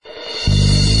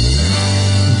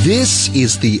This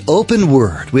is The Open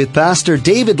Word with Pastor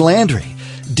David Landry.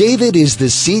 David is the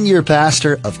senior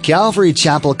pastor of Calvary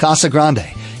Chapel, Casa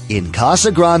Grande in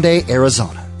Casa Grande,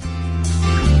 Arizona.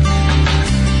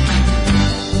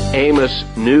 Amos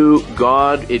knew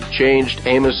God. It changed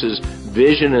Amos's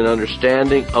vision and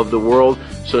understanding of the world.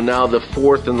 So now the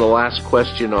fourth and the last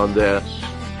question on this.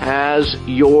 Has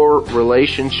your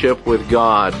relationship with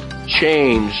God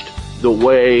changed the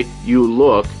way you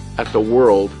look at the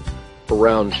world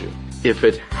around you? If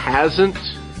it hasn't,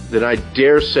 then I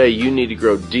dare say you need to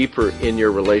grow deeper in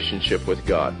your relationship with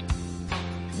God.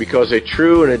 Because a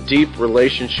true and a deep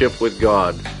relationship with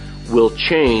God will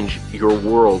change your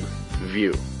world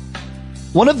view.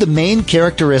 One of the main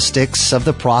characteristics of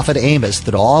the prophet Amos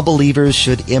that all believers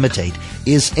should imitate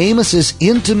is Amos's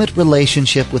intimate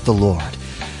relationship with the Lord.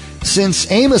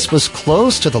 Since Amos was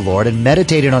close to the Lord and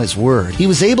meditated on His Word, he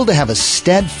was able to have a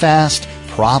steadfast,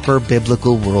 proper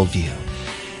biblical worldview.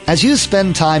 As you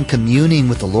spend time communing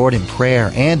with the Lord in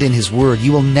prayer and in His Word,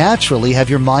 you will naturally have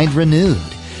your mind renewed.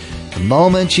 The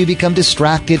moment you become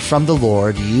distracted from the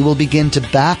Lord, you will begin to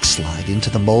backslide into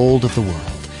the mold of the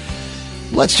world.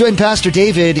 Let's join Pastor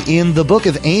David in the book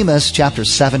of Amos, chapter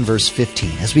 7, verse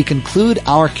 15, as we conclude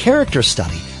our character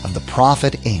study of the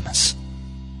prophet Amos.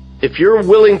 If you're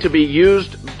willing to be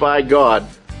used by God,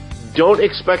 don't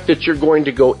expect that you're going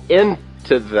to go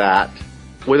into that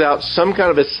without some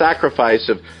kind of a sacrifice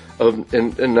of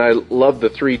and I love the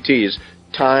 3 T's,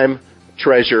 time,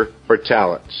 treasure, or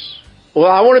talents. Well,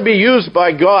 I want to be used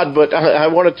by God, but I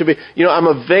want it to be, I'm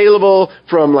available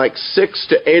from like 6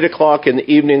 to 8 o'clock in the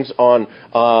evenings on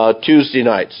Tuesday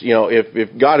nights.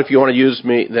 If God, if you want to use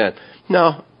me, then.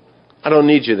 No, I don't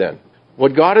need you then.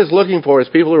 What God is looking for is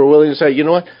people who are willing to say, you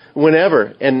know what,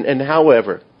 whenever and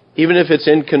however, even if it's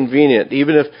inconvenient,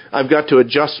 even if I've got to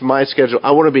adjust my schedule,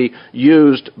 I want to be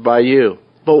used by you.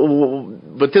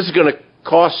 But this is going to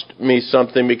cost me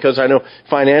something because I know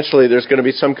financially there's going to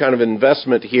be some kind of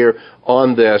investment here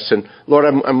on this. And Lord,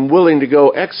 I'm willing to go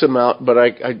X amount, but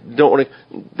I don't want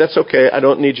to. That's okay. I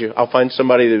don't need you. I'll find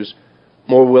somebody who's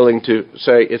more willing to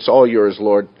say, it's all yours,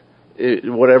 Lord.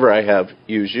 Whatever I have,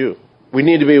 use you. We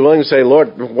need to be willing to say,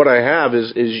 Lord, what I have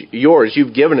is yours.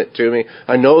 You've given it to me.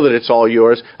 I know that it's all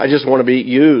yours. I just want to be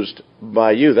used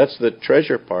by you. That's the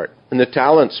treasure part. And the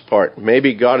talents part.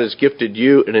 Maybe God has gifted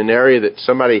you in an area that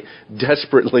somebody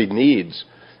desperately needs.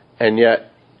 And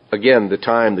yet, again, the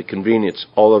time, the convenience,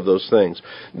 all of those things.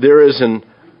 There is an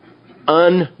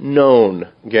unknown,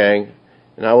 gang,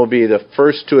 and I will be the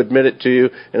first to admit it to you,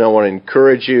 and I want to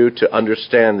encourage you to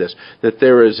understand this, that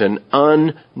there is an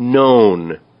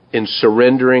unknown in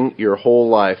surrendering your whole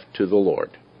life to the Lord.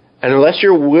 And unless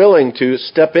you're willing to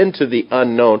step into the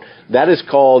unknown, that is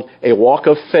called a walk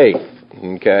of faith,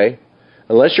 okay?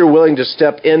 Unless you're willing to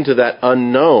step into that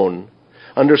unknown,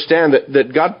 understand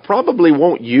that God probably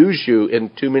won't use you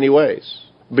in too many ways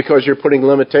because you're putting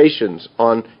limitations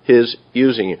on His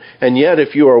using you. And yet,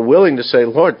 if you are willing to say,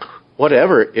 Lord,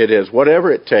 whatever it is,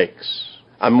 whatever it takes,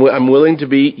 I'm willing to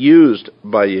be used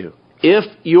by you. If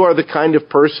you are the kind of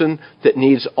person that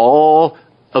needs all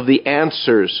of the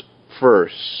answers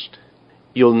first,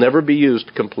 you'll never be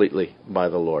used completely by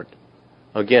the Lord.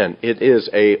 Again, it is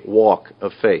a walk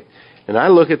of faith. And I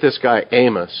look at this guy,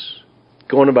 Amos,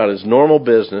 going about his normal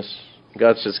business.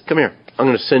 God says, come here, I'm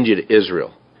going to send you to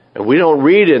Israel. And we don't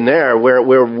read in there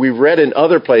where we've read in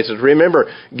other places.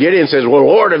 Remember, Gideon says, well,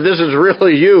 Lord, if this is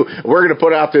really you, we're going to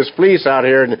put out this fleece out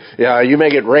here, and you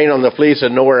make it rain on the fleece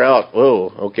and nowhere else.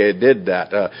 Oh, okay, it did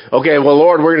that. Okay, well,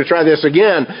 Lord, we're going to try this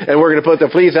again, and we're going to put the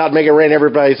fleece out and make it rain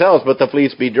everybody else, but the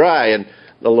fleece be dry. And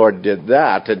the Lord did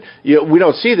that. And we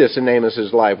don't see this in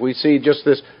Amos's life. We see just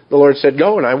this, the Lord said,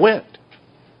 go, and I went.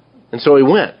 And so he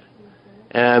went.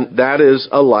 And that is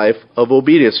a life of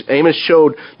obedience. Amos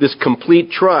showed this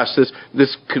complete trust,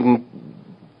 this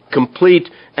complete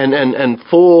and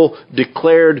full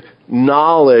declared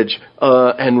knowledge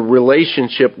and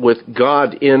relationship with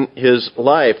God in his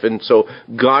life. And so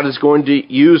God is going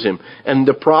to use him. And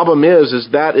the problem is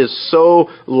that is so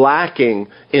lacking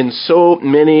in so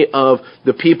many of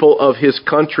the people of his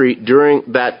country during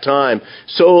that time.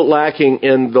 So lacking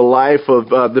in the life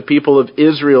of the people of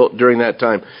Israel during that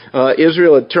time.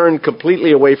 Israel had turned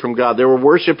completely away from God. They were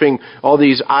worshiping all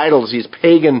these idols, these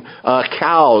pagan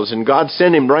cows. And God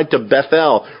sent him right to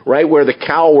Bethel, right where the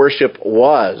cow worship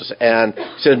was. And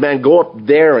said, man, go up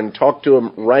there and talk to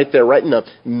him right there, right in the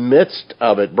midst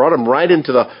of it. Brought him right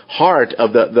into the heart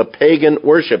of the pagan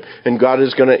worship. And God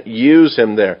is going to use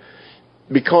him there.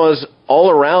 Because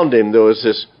all around him there was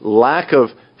this lack of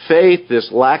faith,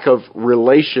 this lack of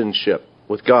relationship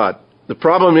with God. The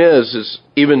problem is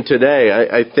even today,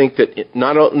 I think that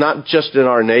not just in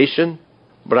our nation,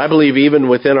 but I believe even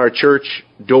within our church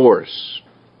doors,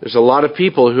 there's a lot of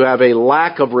people who have a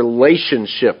lack of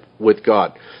relationship with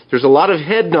God. There's a lot of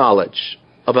head knowledge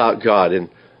about God, and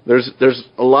there's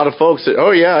a lot of folks that,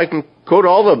 oh yeah, I can quote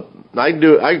I can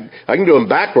do them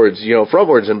backwards,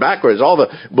 frontwards and backwards, all the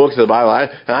books of the Bible.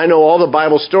 I know all the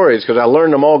Bible stories because I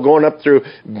learned them all going up through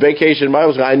vacation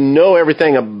Bible school. I know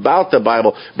everything about the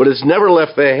Bible, but it's never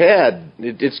left the head.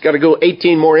 It's got to go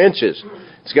 18 more inches.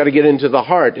 It's got to get into the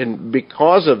heart. And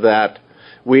because of that,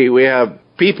 we have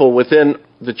people within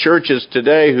the churches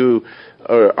today who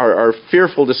are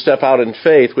fearful to step out in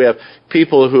faith. We have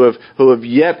people who have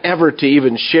yet ever to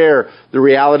even share the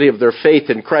reality of their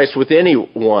faith in Christ with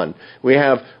anyone. We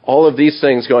have all of these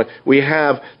things going. We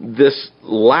have this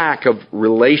lack of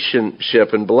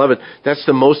relationship. And beloved, that's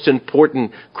the most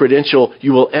important credential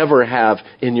you will ever have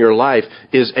in your life,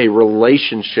 is a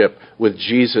relationship with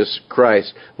Jesus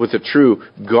Christ, with the true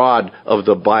God of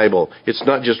the Bible. It's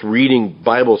not just reading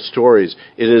Bible stories.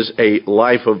 It is a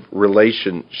life of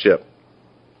relationship.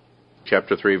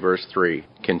 Chapter 3, verse 3.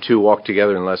 Can two walk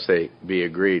together unless they be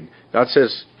agreed? God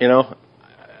says,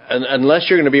 unless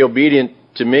you're going to be obedient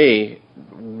to me,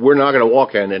 we're not going to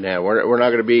walk hand in hand. We're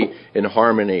not going to be in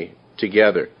harmony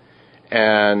together.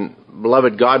 And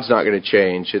beloved, God's not going to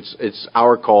change. It's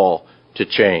our call to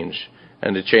change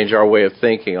and to change our way of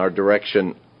thinking, our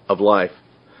direction of life.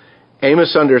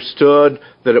 Amos understood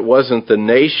that it wasn't the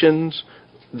nations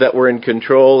that were in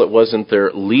control. It wasn't their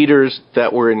leaders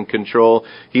that were in control.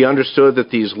 He understood that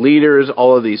these leaders,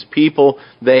 all of these people,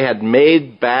 they had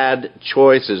made bad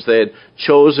choices. They had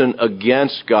chosen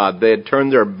against God. They had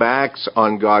turned their backs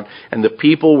on God, and the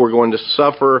people were going to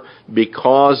suffer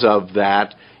because of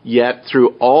that. Yet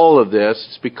through all of this,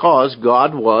 it's because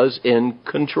God was in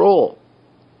control.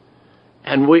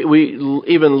 And we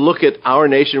even look at our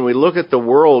nation, we look at the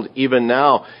world even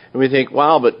now, and we think,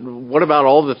 wow, but what about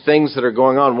all the things that are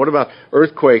going on? What about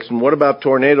earthquakes? And what about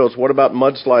tornadoes? What about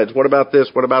mudslides? What about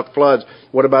this? What about floods?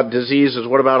 What about diseases?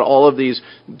 What about all of these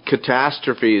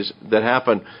catastrophes that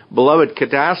happen? Beloved,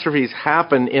 catastrophes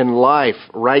happen in life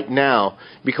right now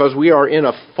because we are in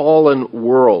a fallen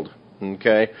world.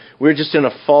 Okay, we're just in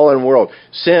a fallen world.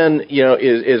 Sin,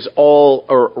 is all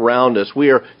around us. We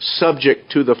are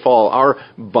subject to the fall. Our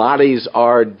bodies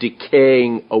are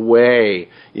decaying away,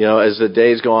 as the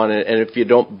days go on. And if you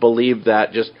don't believe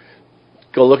that, just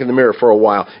go look in the mirror for a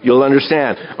while. You'll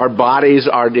understand. Our bodies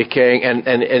are decaying and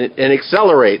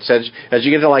accelerates as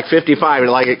you get to like 55.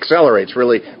 It accelerates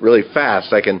really, really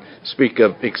fast. I can speak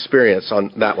of experience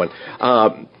on that one.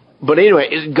 But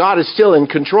anyway, God is still in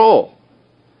control.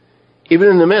 Even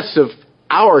in the midst of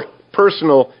our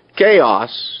personal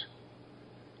chaos,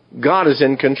 God is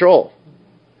in control.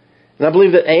 And I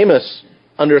believe that Amos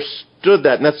understood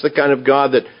that, and that's the kind of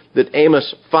God that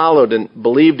Amos followed and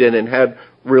believed in and had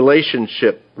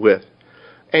relationship with.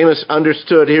 Amos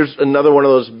understood, here's another one of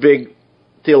those big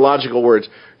theological words.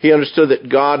 He understood that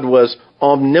God was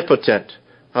omnipotent.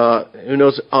 Who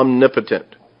knows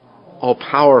omnipotent?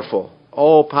 All-powerful.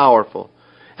 All-powerful.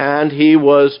 And he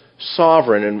was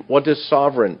sovereign. And what does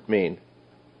sovereign mean?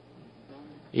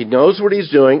 He knows what he's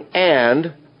doing,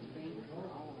 and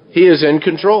he is in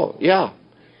control. Yeah,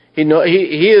 he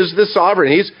is the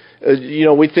sovereign. He's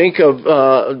we think of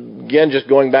again, just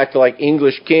going back to like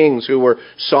English kings who were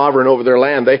sovereign over their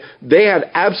land. They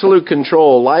had absolute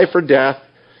control, life or death,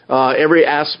 every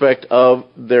aspect of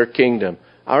their kingdom.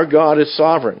 Our God is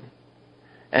sovereign,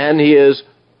 and he is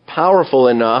powerful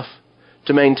enough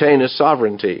to maintain his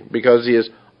sovereignty because he is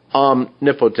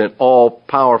omnipotent,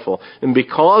 all-powerful. And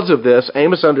because of this,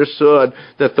 Amos understood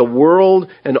that the world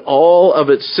and all of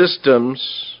its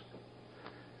systems,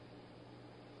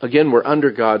 again, were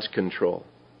under God's control.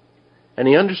 And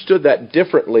he understood that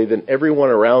differently than everyone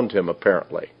around him,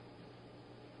 apparently.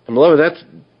 And beloved, that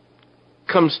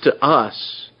comes to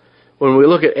us when we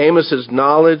look at Amos's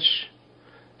knowledge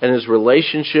and his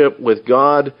relationship with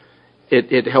God.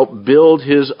 It helped build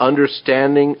his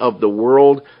understanding of the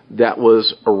world that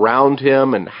was around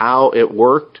him and how it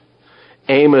worked.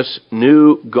 Amos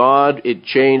knew God. It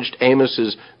changed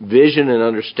Amos's vision and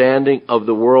understanding of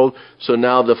the world. So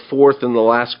now the fourth and the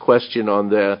last question on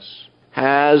this.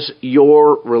 Has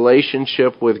your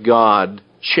relationship with God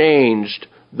changed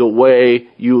the way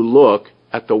you look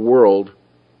at the world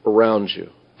around you?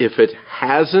 If it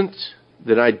hasn't,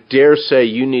 then I dare say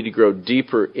you need to grow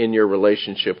deeper in your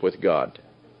relationship with God.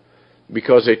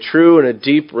 Because a true and a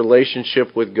deep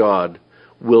relationship with God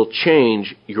will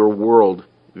change your world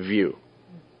view.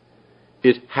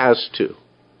 It has to.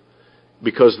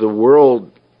 Because the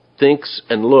world thinks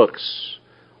and looks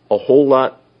a whole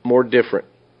lot more different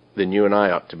than you and I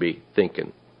ought to be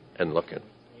thinking and looking.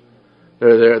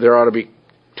 There ought to be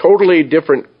totally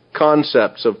different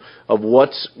concepts of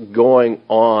what's going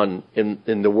on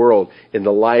in the world, in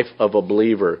the life of a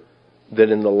believer, than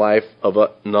in the life of a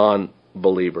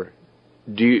non-believer.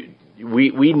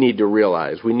 We need to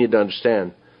realize, we need to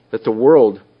understand that the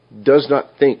world does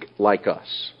not think like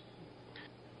us.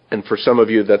 And for some of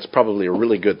you, that's probably a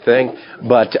really good thing.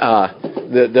 But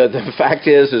the fact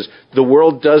is the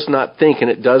world does not think and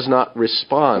it does not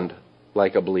respond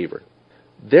like a believer.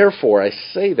 Therefore, I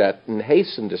say that and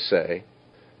hasten to say,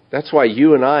 that's why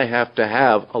you and I have to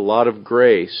have a lot of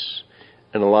grace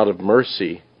and a lot of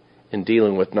mercy in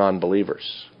dealing with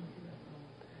non-believers.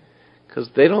 Because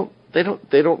they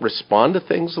don't respond to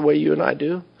things the way you and I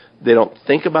do. They don't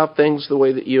think about things the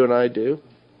way that you and I do.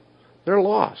 They're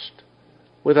lost,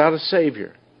 without a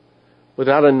Savior,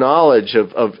 without a knowledge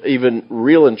of even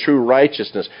real and true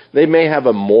righteousness. They may have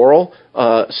a moral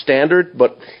standard,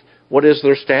 but what is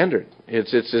their standard?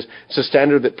 It's a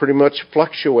standard that pretty much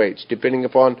fluctuates depending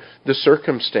upon the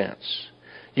circumstance.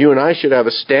 You and I should have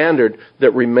a standard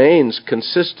that remains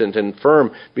consistent and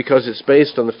firm because it's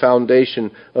based on the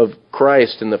foundation of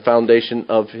Christ and the foundation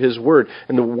of His Word.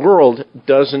 And the world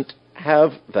doesn't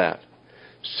have that.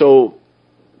 So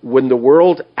when the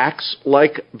world acts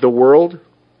like the world,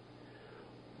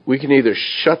 we can either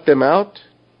shut them out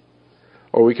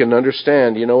or we can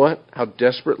understand, you know what, how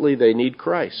desperately they need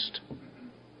Christ.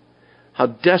 How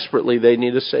desperately they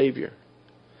need a Savior.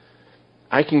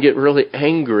 I can get really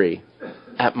angry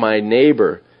at my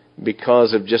neighbor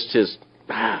because of just his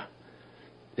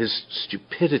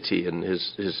stupidity and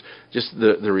his just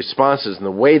the responses and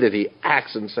the way that he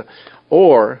acts and stuff.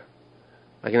 Or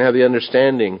I can have the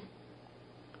understanding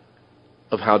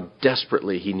of how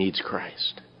desperately he needs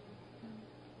Christ.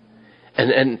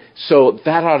 And so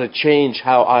that ought to change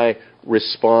how I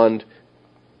respond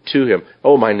to him.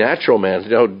 Oh, my natural man,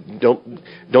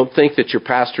 don't think that your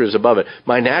pastor is above it.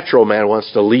 My natural man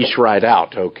wants to leash right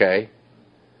out, okay?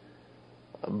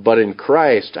 But in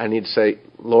Christ, I need to say,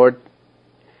 Lord,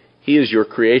 He is your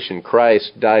creation.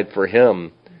 Christ died for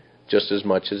him just as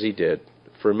much as He did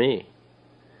for me.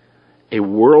 A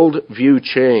worldview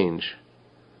change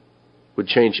would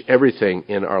change everything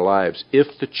in our lives if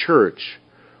the church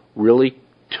really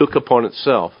took upon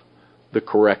itself the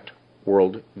correct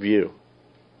worldview.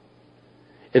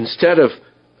 Instead of,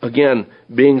 again,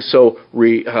 being so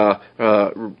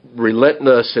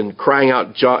relentless and crying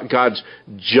out God's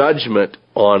judgment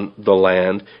on the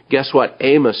land, guess what?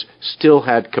 Amos still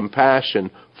had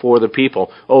compassion for the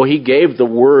people. Oh, he gave the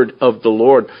word of the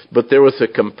Lord, but there was a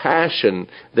compassion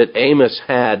that Amos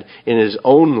had in his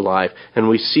own life, and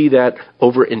we see that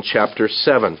over in chapter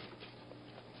 7.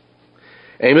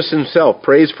 Amos himself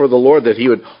prays for the Lord that He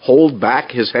would hold back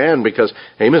His hand, because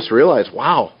Amos realized,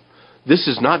 wow, this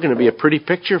is not going to be a pretty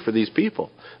picture for these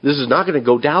people. This is not going to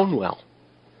go down well.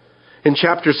 In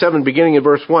chapter 7, beginning in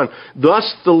verse 1,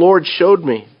 thus the Lord showed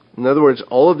me. In other words,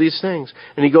 all of these things.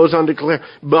 And he goes on to declare,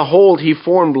 behold, He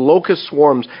formed locust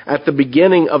swarms at the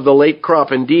beginning of the late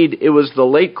crop. Indeed, it was the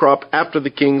late crop after the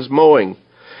king's mowing.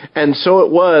 And so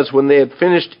it was, when they had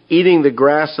finished eating the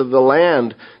grass of the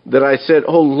land, that I said,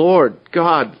 O Lord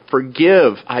God,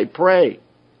 forgive, I pray.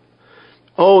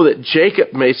 Oh, that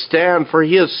Jacob may stand, for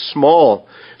he is small.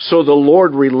 So the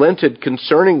Lord relented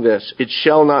concerning this. It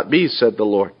shall not be, said the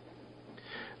Lord.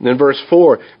 And then verse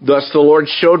 4, thus the Lord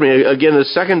showed me, again the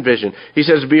second vision. He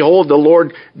says, behold, the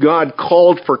Lord God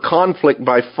called for conflict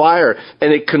by fire,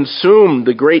 and it consumed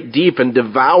the great deep and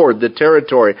devoured the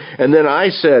territory. And then I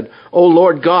said, O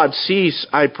Lord God, cease,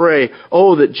 I pray.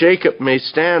 Oh, that Jacob may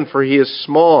stand, for he is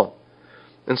small.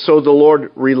 And so the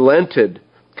Lord relented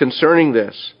concerning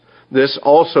this. This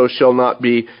also shall not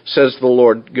be, says the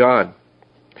Lord God.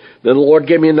 Then the Lord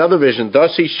gave me another vision.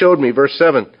 Thus He showed me, verse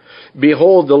 7,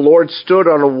 behold, the Lord stood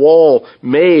on a wall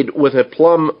made with a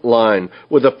plumb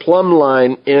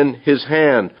line in His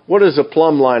hand. What is a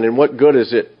plumb line and what good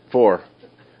is it for?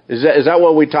 Is that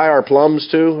what we tie our plums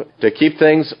to? To keep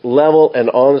things level and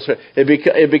honest?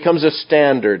 It becomes a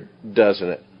standard, doesn't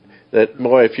it? That,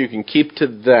 boy, if you can keep to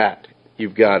that,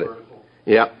 you've got it.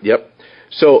 Yep.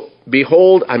 So,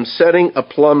 behold, I'm setting a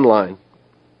plumb line.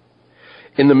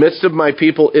 In the midst of my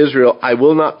people Israel, I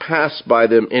will not pass by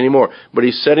them anymore. But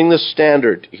He's setting the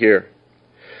standard here.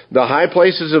 The high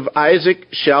places of Isaac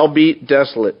shall be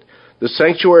desolate. The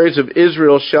sanctuaries of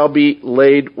Israel shall be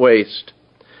laid waste.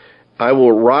 I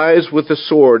will rise with the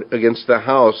sword against the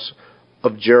house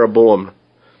of Jeroboam.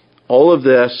 All of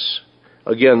this,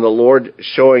 again, the Lord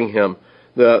showing him.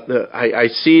 I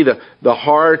see the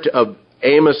heart of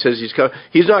Amos says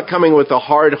he's not coming with the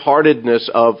hard-heartedness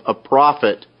of a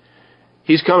prophet.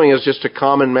 He's coming as just a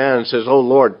common man and says, "Oh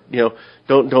Lord,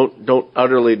 don't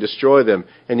utterly destroy them."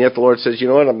 And yet the Lord says, "You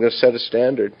know what? I'm going to set a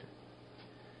standard,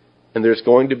 and there's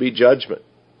going to be judgment.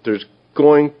 There's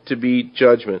going to be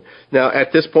judgment." Now,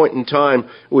 at this point in time,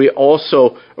 we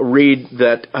also read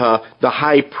that the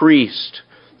high priest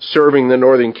serving the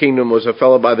northern kingdom was a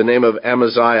fellow by the name of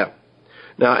Amaziah.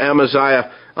 Now,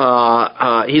 Amaziah,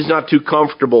 he's not too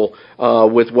comfortable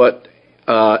with what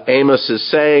Amos is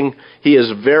saying. He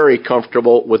is very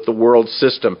comfortable with the world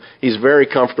system. He's very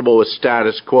comfortable with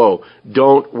status quo.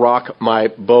 Don't rock my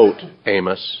boat,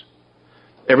 Amos.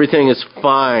 Everything is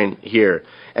fine here.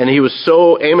 And he was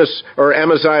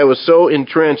Amaziah was so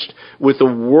entrenched with the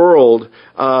world,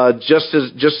 just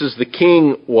as the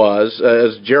king was,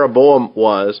 as Jeroboam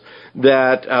was,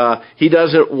 that he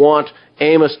doesn't want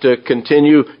Amos to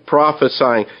continue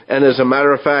prophesying. And as a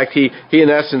matter of fact, he in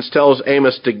essence tells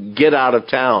Amos to get out of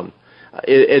town.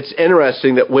 It's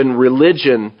interesting that when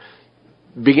religion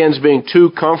begins being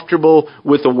too comfortable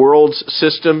with the world's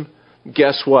system,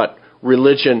 guess what?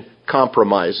 Religion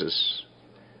compromises.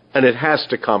 And it has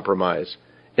to compromise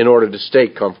in order to stay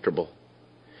comfortable.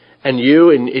 And you,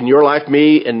 in your life,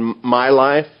 me, in my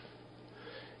life,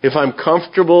 if I'm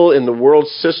comfortable in the world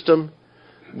system,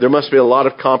 there must be a lot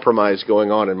of compromise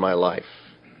going on in my life.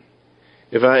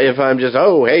 If I'm just,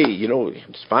 hey,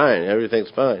 it's fine,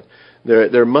 everything's fine.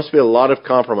 There must be a lot of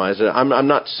compromise. I'm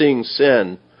not seeing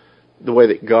sin the way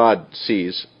that God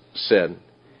sees sin.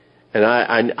 And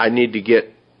I need to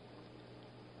get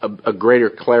a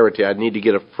greater clarity. I need to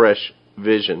get a fresh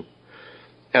vision.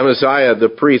 Amaziah, the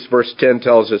priest, verse 10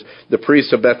 tells us, the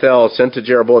priest of Bethel sent to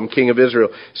Jeroboam, king of Israel,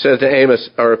 says to Amos,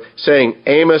 saying,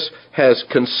 "Amos has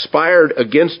conspired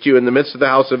against you in the midst of the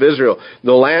house of Israel.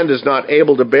 The land is not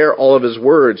able to bear all of his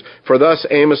words. For thus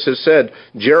Amos has said,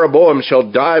 Jeroboam shall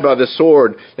die by the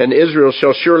sword, and Israel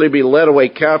shall surely be led away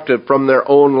captive from their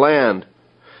own land."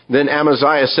 Then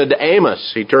Amaziah said to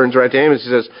Amos, he turns right to Amos, he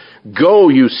says, "Go,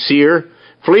 you seer.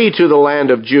 Flee to the land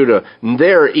of Judah, and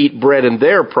there eat bread, and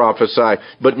there prophesy,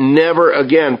 but never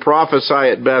again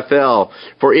prophesy at Bethel,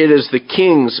 for it is the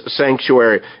king's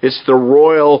sanctuary. It's the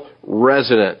royal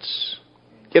residence."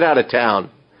 Get out of town.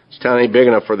 This town ain't big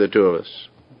enough for the two of us.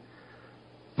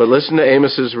 But listen to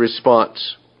Amos's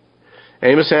response.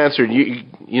 Amos answered,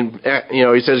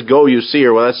 he says, "Go, you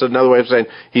seer." Well, that's another way of saying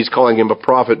he's calling him a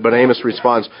prophet. But Amos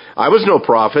responds, "I was no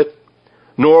prophet,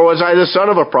 nor was I the son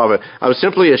of a prophet. I was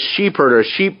simply a sheep herder, a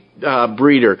sheep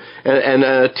breeder, and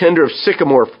a tender of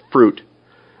sycamore fruit.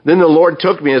 Then the Lord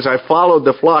took me as I followed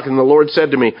the flock, and the Lord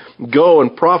said to me, 'Go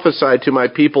and prophesy to my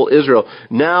people Israel.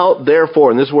 Now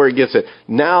therefore,'" and this is where he gets it,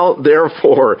 "Now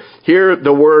therefore, hear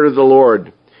the word of the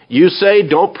Lord. You say,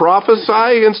 don't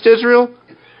prophesy against Israel,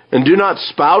 and do not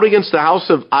spout against the house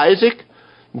of Isaac.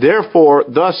 Therefore,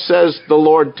 thus says the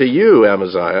Lord to you,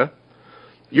 Amaziah,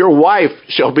 your wife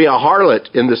shall be a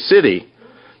harlot in the city.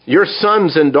 Your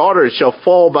sons and daughters shall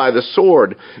fall by the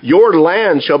sword. Your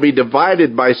land shall be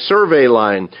divided by survey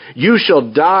line. You shall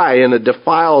die in a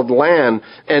defiled land,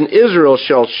 and Israel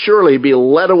shall surely be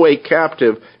led away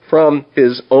captive from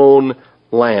his own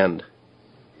land."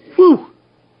 Whew!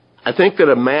 I think that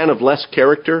a man of less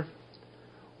character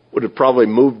would have probably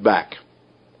moved back.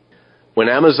 When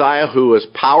Amaziah, who was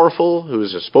powerful, who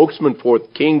was a spokesman for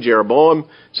King Jeroboam,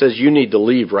 says, "You need to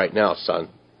leave right now, son,"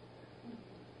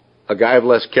 a guy of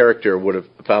less character would have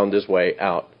found his way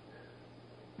out.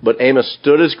 But Amos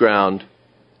stood his ground,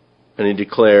 and he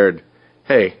declared,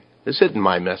 "Hey, this isn't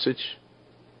my message.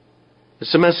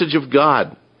 It's the message of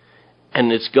God.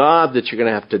 And it's God that you're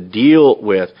going to have to deal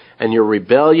with. And your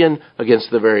rebellion against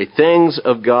the very things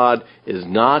of God is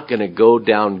not going to go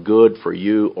down good for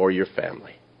you or your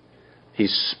family." He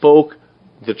spoke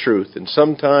the truth. And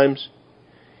sometimes,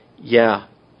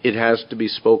 it has to be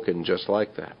spoken just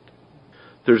like that.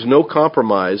 There's no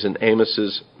compromise in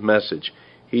Amos's message.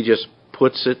 He just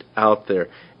puts it out there.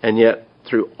 And yet,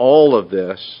 through all of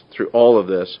this,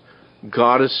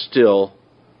 God is still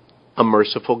a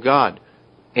merciful God.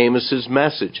 Amos's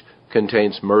message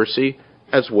contains mercy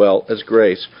as well as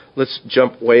grace. Let's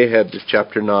jump way ahead to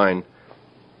chapter 9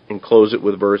 and close it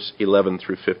with verse 11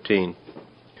 through 15.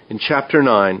 In chapter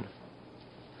 9,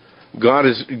 God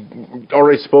has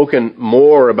already spoken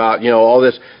more about, all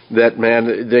this, that,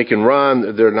 man, they can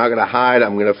run, they're not going to hide,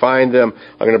 I'm going to find them,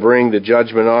 I'm going to bring the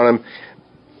judgment on them.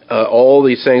 All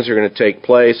these things are going to take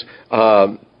place.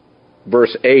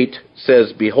 Verse 8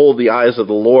 says, "Behold, the eyes of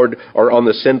the Lord are on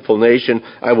the sinful nation.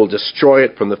 I will destroy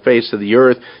it from the face of the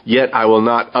earth. Yet I will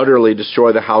not utterly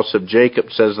destroy the house of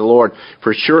Jacob, says the Lord.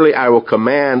 For surely I will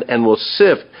command and will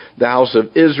sift the house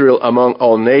of Israel among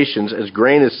all nations, as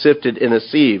grain is sifted in a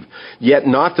sieve. Yet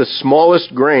not the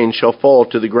smallest grain shall fall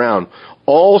to the ground.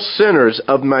 All sinners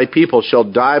of my people shall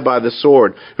die by the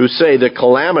sword, who say the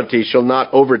calamity shall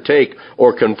not overtake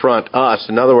or confront us."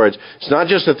 In other words, it's not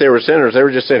just that they were sinners. They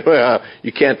were just saying, well,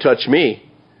 you can't touch me.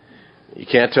 You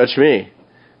can't touch me.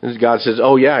 And God says,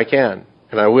 oh yeah, I can,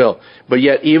 and I will. But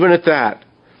yet, even at that,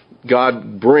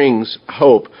 God brings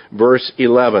hope. Verse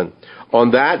 11.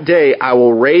 "On that day I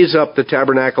will raise up the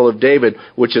tabernacle of David,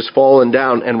 which has fallen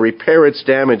down, and repair its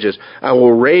damages. I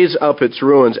will raise up its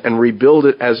ruins and rebuild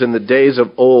it as in the days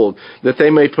of old, that they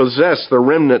may possess the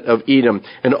remnant of Edom,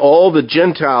 and all the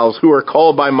Gentiles who are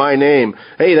called by my name."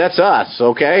 Hey, that's us,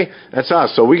 okay? That's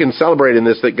us. So we can celebrate in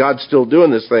this, that God's still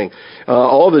doing this thing.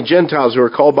 "All the Gentiles who are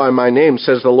called by my name,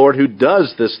 says the Lord, who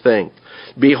does this thing.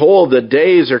 Behold, the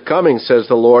days are coming, says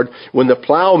the Lord, when the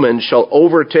plowman shall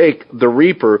overtake the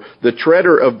reaper, the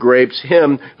treader of grapes,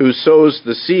 him who sows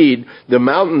the seed. The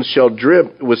mountains shall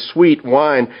drip with sweet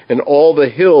wine, and all the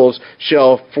hills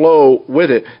shall flow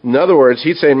with it." In other words,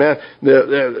 he's saying, man,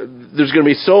 there's going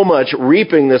to be so much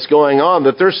reaping that's going on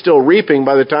that they're still reaping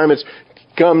by the time it's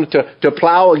come to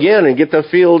plow again and get the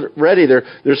field ready.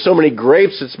 There's so many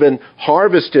grapes that's been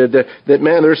harvested that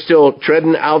man, they're still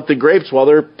treading out the grapes while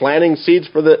they're planting seeds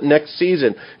for the next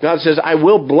season. God says, I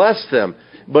will bless them.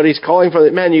 But he's calling for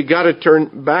that, man, you got to turn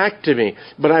back to me.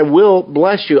 But I will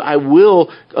bless you. I will,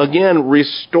 again,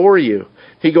 restore you.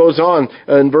 He goes on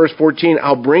in verse 14,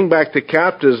 "I'll bring back the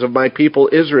captives of my people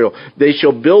Israel. They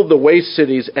shall build the waste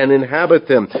cities and inhabit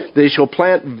them. They shall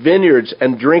plant vineyards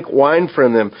and drink wine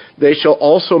from them. They shall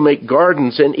also make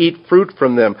gardens and eat fruit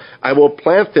from them. I will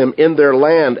plant them in their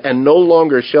land, and no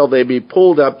longer shall they be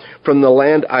pulled up from the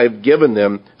land I've given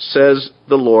them, says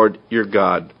the Lord your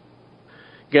God."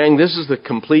 Gang, this is the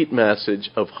complete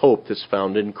message of hope that's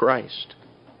found in Christ.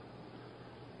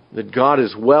 That God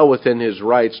is well within His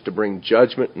rights to bring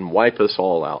judgment and wipe us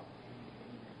all out.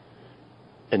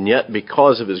 And yet,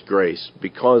 because of His grace,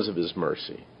 because of His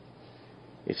mercy,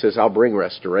 He says, I'll bring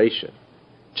restoration.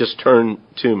 Just turn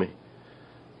to me.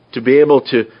 To be able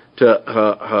to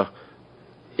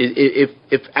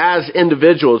if as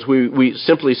individuals we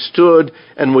simply stood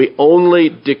and we only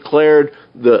declared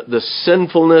the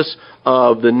sinfulness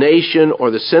of the nation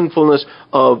or the sinfulness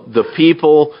of the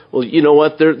people, well, you know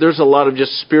what? There's a lot of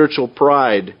just spiritual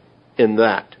pride in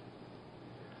that.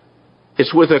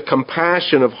 It's with a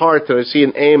compassion of heart that I see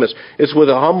in Amos. It's with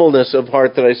a humbleness of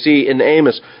heart that I see in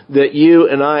Amos that you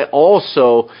and I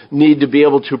also need to be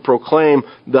able to proclaim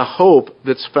the hope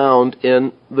that's found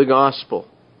in the gospel.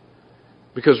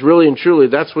 Because really and truly,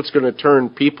 that's what's going to turn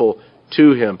people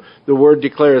to Him. The Word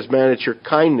declares, man, it's your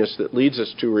kindness that leads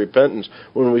us to repentance.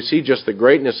 When we see just the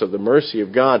greatness of the mercy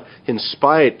of God in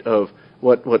spite of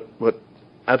what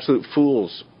absolute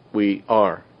fools we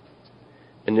are.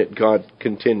 And yet God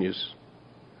continues.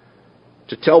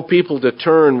 To tell people to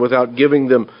turn without giving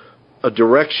them a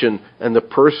direction and the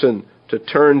person to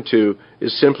turn to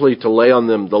is simply to lay on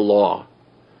them the law.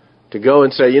 To go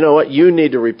and say, you know what, you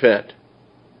need to repent.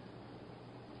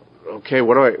 Okay,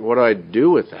 what do I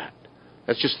do with that?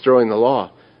 That's just throwing the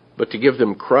law. But to give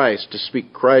them Christ, to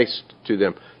speak Christ to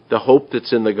them, the hope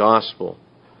that's in the gospel.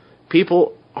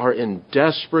 People are in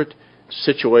desperate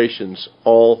situations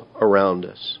all around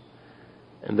us.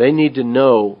 And they need to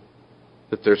know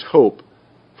that there's hope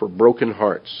for broken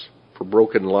hearts, for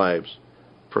broken lives,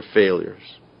 for failures.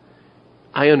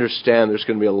 I understand there's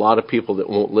going to be a lot of people that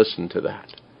won't listen to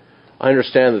that. I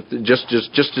understand that just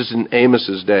as in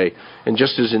Amos's day, and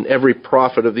just as in every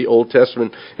prophet of the Old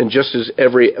Testament, and just as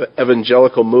every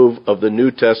evangelical move of the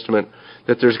New Testament,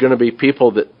 that there's going to be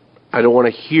people that I don't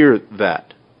want to hear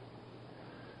that.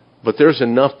 But there's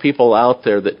enough people out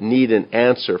there that need an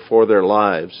answer for their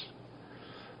lives,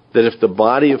 that if the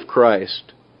body of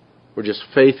Christ were just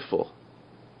faithful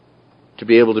to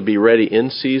be able to be ready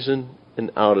in season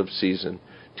and out of season,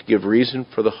 to give reason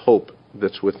for the hope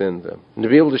that's within them. And to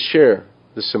be able to share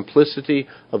the simplicity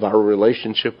of our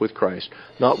relationship with Christ.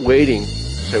 Not waiting to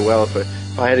say, well,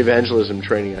 if I had evangelism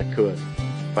training, I could.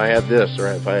 If I had this or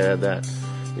if I had that.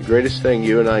 The greatest thing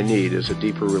you and I need is a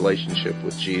deeper relationship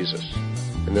with Jesus.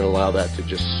 And then allow that to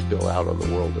just spill out on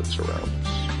the world that's around us.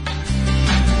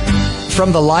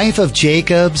 From the life of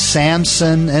Jacob,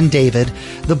 Samson, and David,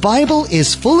 the Bible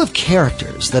is full of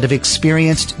characters that have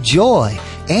experienced joy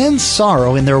and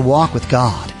sorrow in their walk with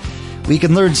God. We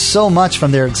can learn so much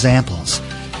from their examples.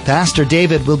 Pastor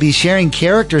David will be sharing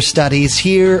character studies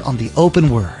here on the Open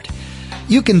Word.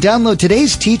 You can download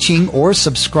today's teaching or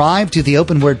subscribe to the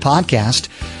Open Word podcast.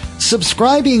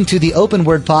 Subscribing to the Open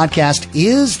Word podcast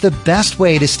is the best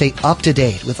way to stay up to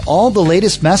date with all the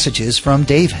latest messages from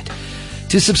David.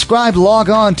 To subscribe, log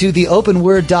on to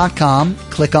theopenword.com,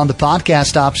 click on the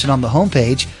podcast option on the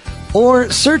homepage,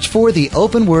 or search for the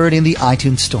Open Word in the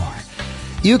iTunes Store.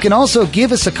 You can also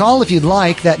give us a call if you'd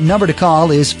like. That number to call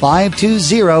is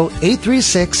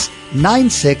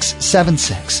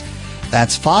 520-836-9676.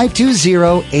 That's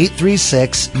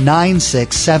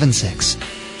 520-836-9676.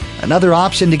 Another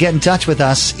option to get in touch with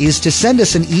us is to send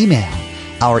us an email.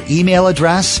 Our email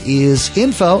address is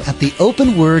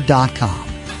info@theopenword.com.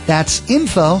 That's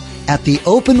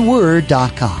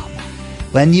info@theopenword.com.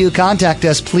 When you contact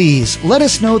us, please let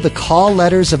us know the call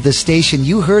letters of the station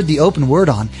you heard the Open Word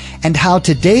on and how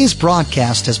today's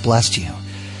broadcast has blessed you.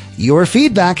 Your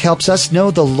feedback helps us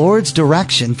know the Lord's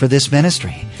direction for this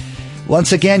ministry.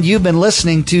 Once again, you've been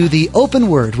listening to the Open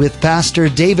Word with Pastor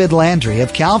David Landry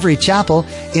of Calvary Chapel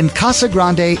in Casa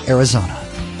Grande, Arizona.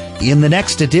 In the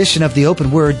next edition of the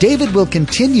Open Word, David will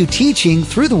continue teaching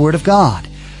through the Word of God.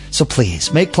 So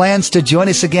please make plans to join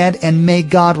us again, and may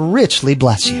God richly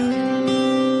bless you.